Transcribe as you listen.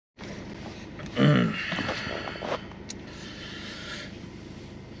Good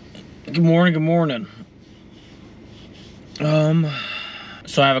morning, good morning.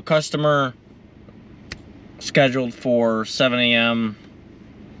 So I have a customer scheduled for 7 a.m.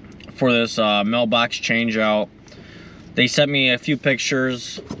 for this mailbox change out. They sent me a few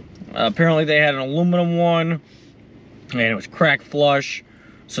pictures. Apparently they had an aluminum one and it was cracked flush.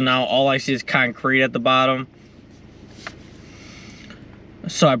 So now all I see is concrete at the bottom.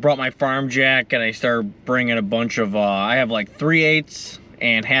 So I brought my farm jack and I started bringing a bunch of, I have like 3/8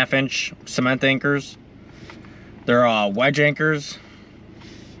 and 1/2 inch cement anchors. They're wedge anchors.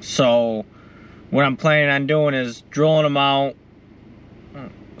 So what I'm planning on doing is drilling them out,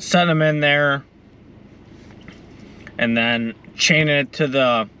 setting them in there, and then chaining it to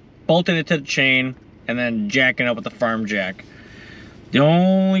the, bolting it to the chain, and then jacking up with the farm jack. The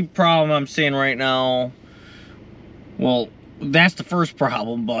only problem I'm seeing right now, well, that's the first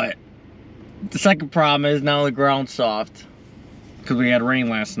problem, but the second problem is now the ground's soft because we had rain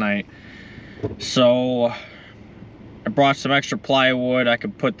last night. So I brought some extra plywood I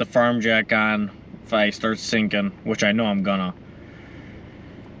could put the farm jack on if I start sinking, which I know I'm gonna.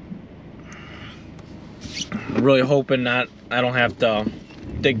 I'm really hoping that I don't have to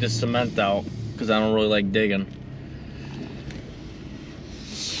dig the cement out because I don't really like digging.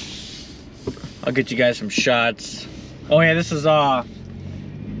 I'll get you guys some shots. Oh yeah, this is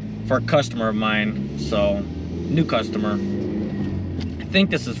for a customer of mine, so new customer. I think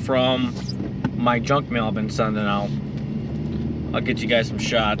this is from my junk mail I've been sending out. I'll get you guys some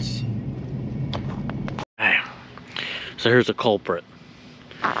shots. So here's the culprit.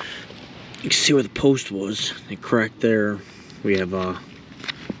 You can see where the post was. They cracked there. We have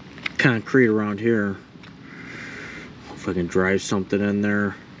concrete around here. If I can drive something in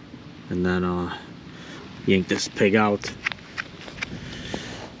there and then yank this pig out.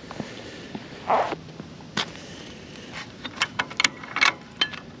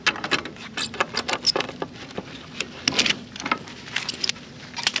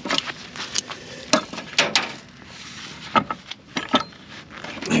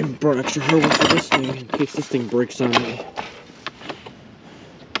 I even brought extra hardwood for this thing in case this thing breaks on me.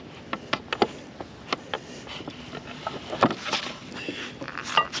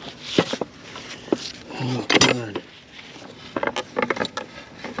 Oh God.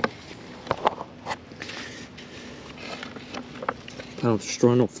 I don't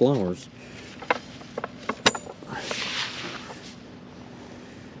destroy no flowers.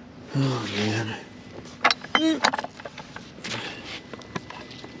 Oh man.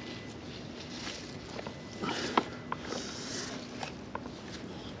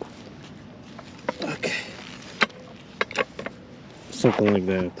 Okay. Something like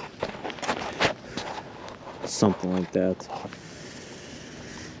that. Something like that.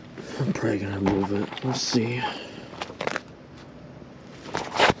 I'm probably gonna move it. Let's see.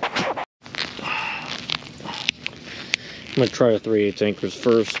 I'm gonna try the 3/8 anchors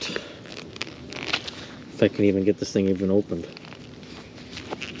first. If I can even get this thing even opened.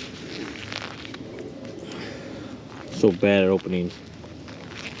 So bad at opening.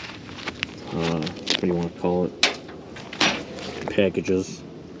 What do you want to call it? Packages.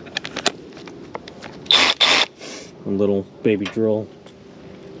 A little baby drill.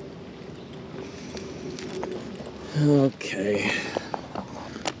 Okay.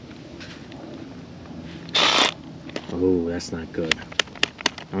 Oh, that's not good.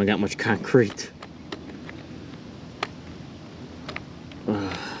 I don't got much concrete.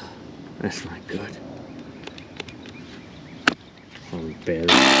 That's not good. Oh, battery.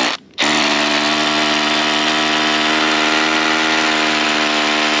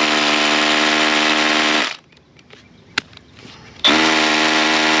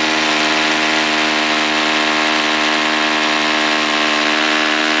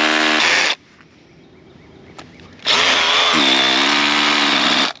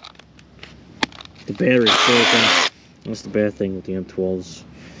 The battery's broken. That's the bad thing with the M12s.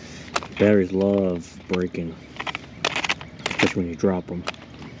 Batteries love breaking, especially when you drop them.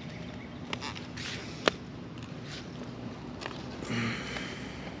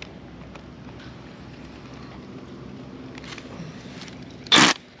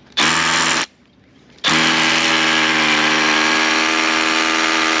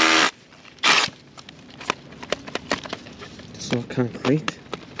 It's not concrete.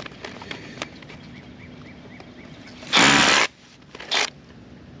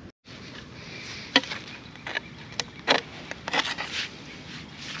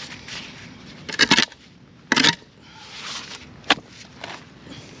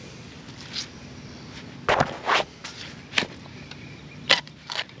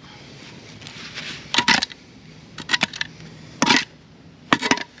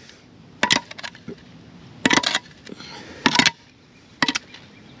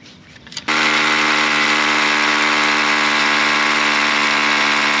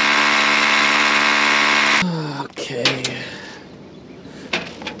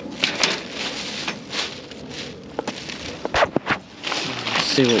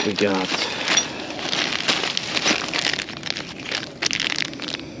 see what we got.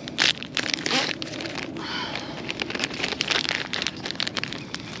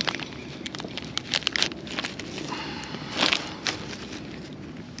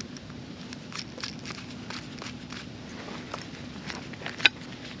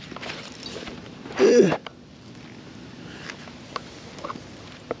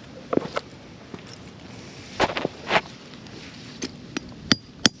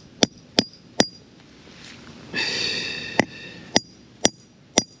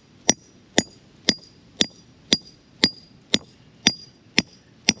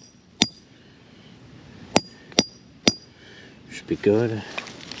 Should be good.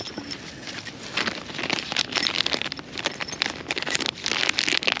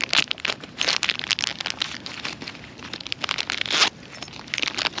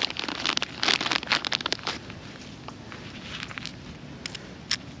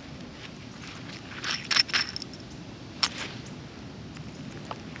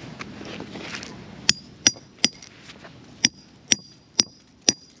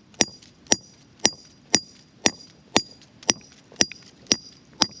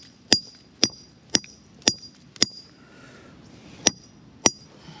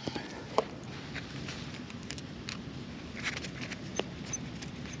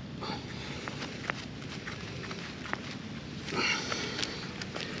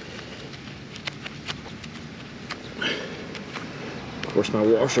 Of course, my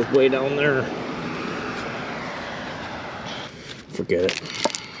washer's way down there. Forget it.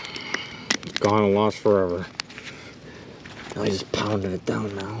 Gone and lost forever. Now he's just pounding it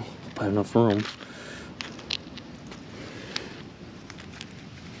down now. Not enough room.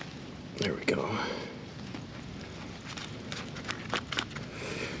 There we go.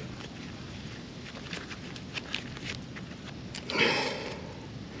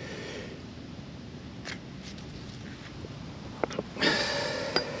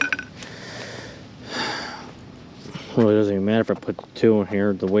 Well, it doesn't even matter if I put the two in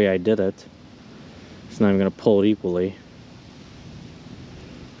here the way I did it. It's not even going to pull it equally.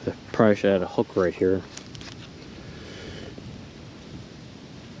 I probably should add a hook right here.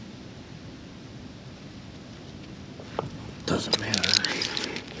 Doesn't matter.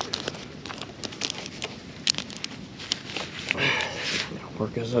 Gonna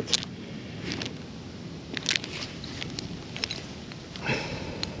work, is it?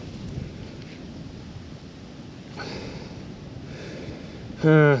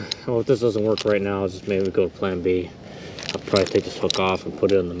 Well, if this doesn't work right now, I'll just maybe go to plan B. I'll probably take this hook off and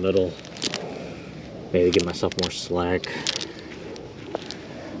put it in the middle. Maybe give myself more slack.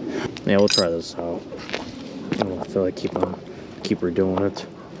 Yeah, we'll try this out. I don't feel like keep redoing it.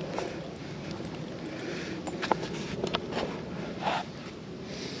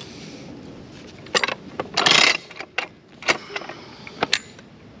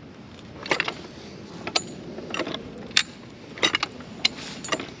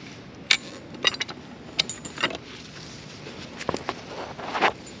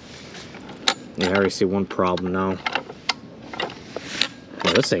 Yeah, I already see one problem now.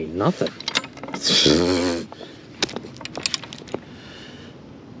 Well, this ain't nothing.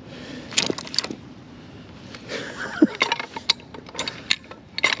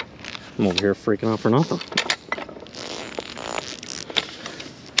 I'm over here freaking out for nothing.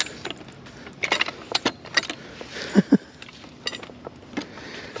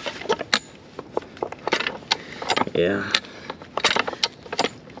 Yeah.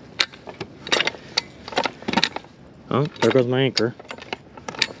 Oh, there goes my anchor.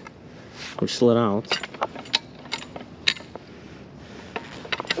 We slid out.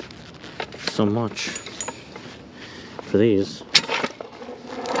 So much for these.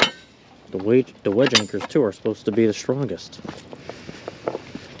 The wedge anchors too are supposed to be the strongest.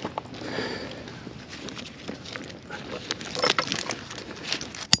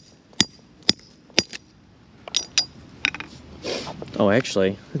 Oh,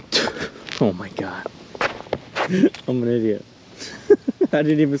 actually, oh my god. I'm an idiot. I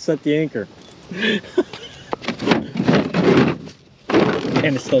didn't even set the anchor.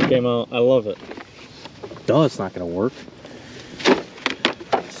 And it still came out. I love it. Duh, it's not going to work.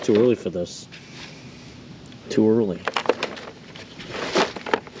 It's too early for this. Too early.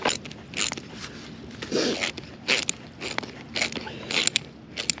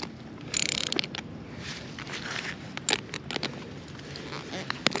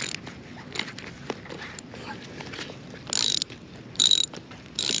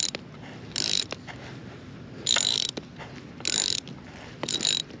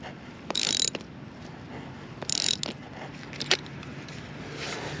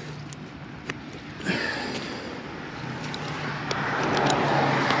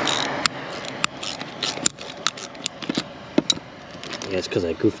 Yeah, it's because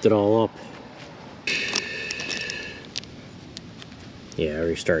I goofed it all up. Yeah, I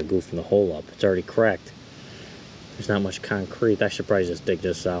already started goofing the hole up. It's already cracked. There's not much concrete. I should probably just dig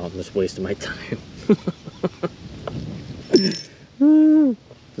this out. I'm just wasting my time.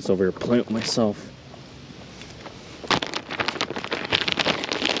 Just over here playing with myself.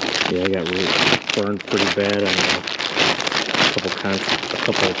 Yeah, I got really burned pretty bad on a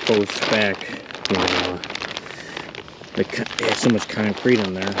couple of posts back. It had so much concrete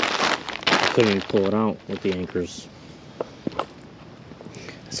in there, I couldn't even pull it out with the anchors.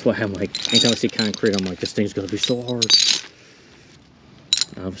 That's why I'm like, anytime I see concrete, I'm like, this thing's gonna be so hard.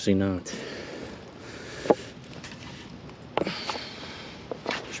 Obviously not.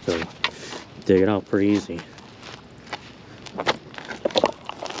 Should be able to dig it out pretty easy.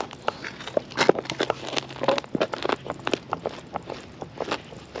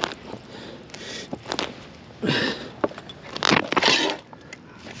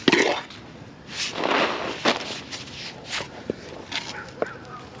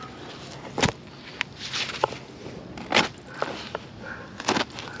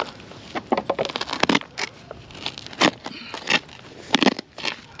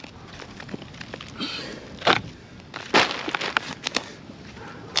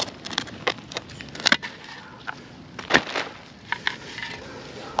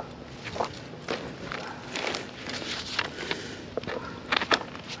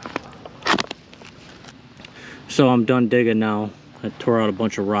 So I'm done digging now. I tore out a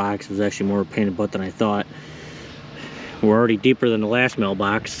bunch of rocks. It was actually more of a pain in the butt than I thought. We're already deeper than the last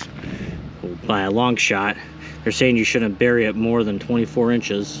mailbox by a long shot. They're saying you shouldn't bury it more than 24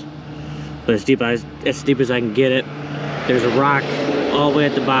 inches. But as deep as I can get it, there's a rock all the way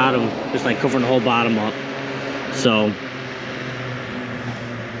at the bottom, just like covering the whole bottom up. So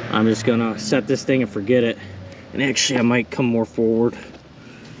I'm just gonna set this thing and forget it. And actually I might come more forward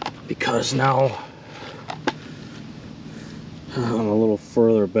because now I'm a little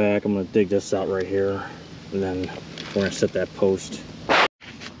further back. I'm gonna dig this out right here, and then we're gonna set that post.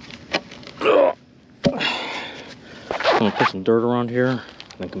 I'm gonna put some dirt around here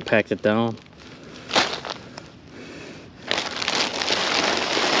and compact it down.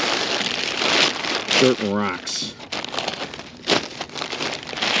 Dirt and rocks.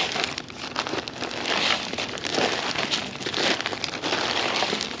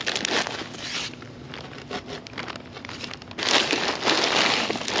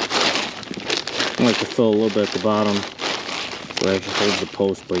 I like to fill a little bit at the bottom so it actually holds the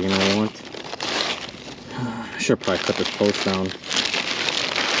post, but you know what? I should probably cut this post down.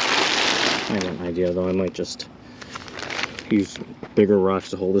 I have an idea though, I might just use bigger rocks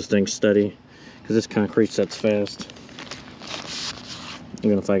to hold this thing steady because this concrete sets fast.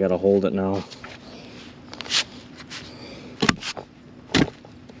 Even if I gotta hold it now.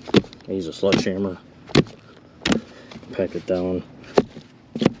 I use a sledgehammer, pack it down.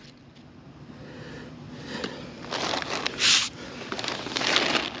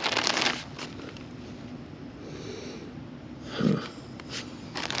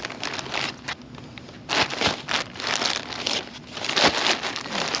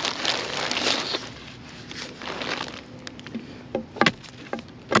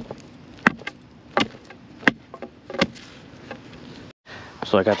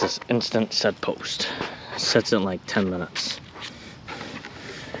 So I got this instant set post. It sets in like 10 minutes.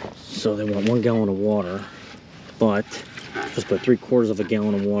 So they want 1 gallon of water, but just put 3/4 of a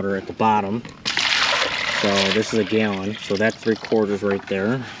gallon of water at the bottom. So this is a gallon, so that's 3/4 right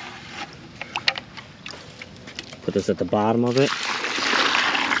there. Put this at the bottom of it.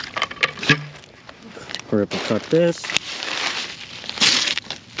 Hurry up and cut this.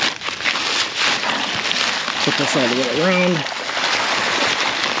 Put this all the way around.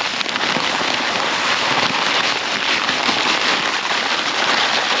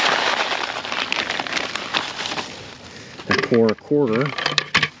 And pour 1/4.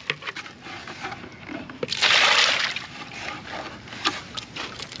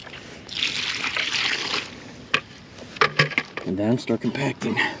 And then start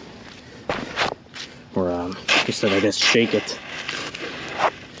compacting. Or, like I said, I guess shake it.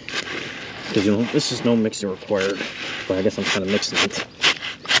 Because, you know, this is no mixing required. But I guess I'm kind of mixing it.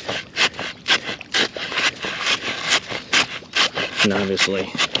 And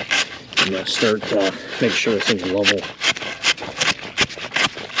obviously, I'm going to start to make sure this thing's level.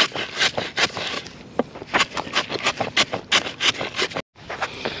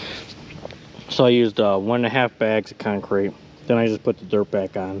 So I used 1.5 bags of concrete. Then I just put the dirt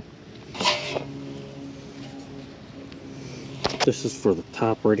back on. This is for the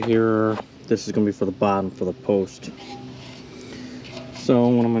top right here. This is going to be for the bottom for the post. So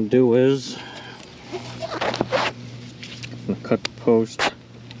what I'm gonna do is I'm gonna cut the post.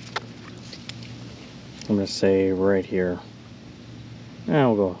 I'm gonna say right here.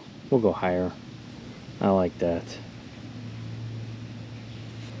 We'll go higher. I like that.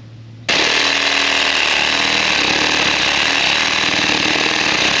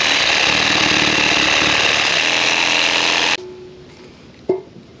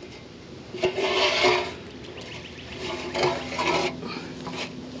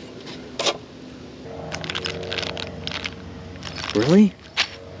 Really?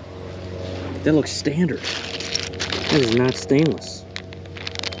 That looks standard. That is not stainless.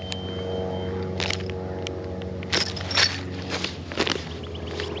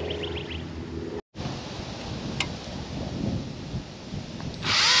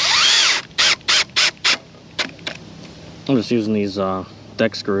 I'm just using these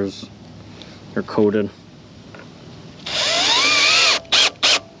deck screws. They're coated.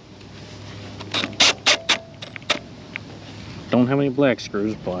 Don't have any black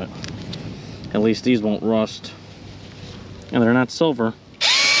screws, but at least these won't rust. And they're not silver.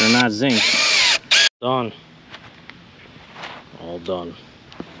 They're not zinc. Done. All done.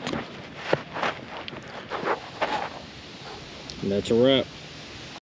 And that's a wrap.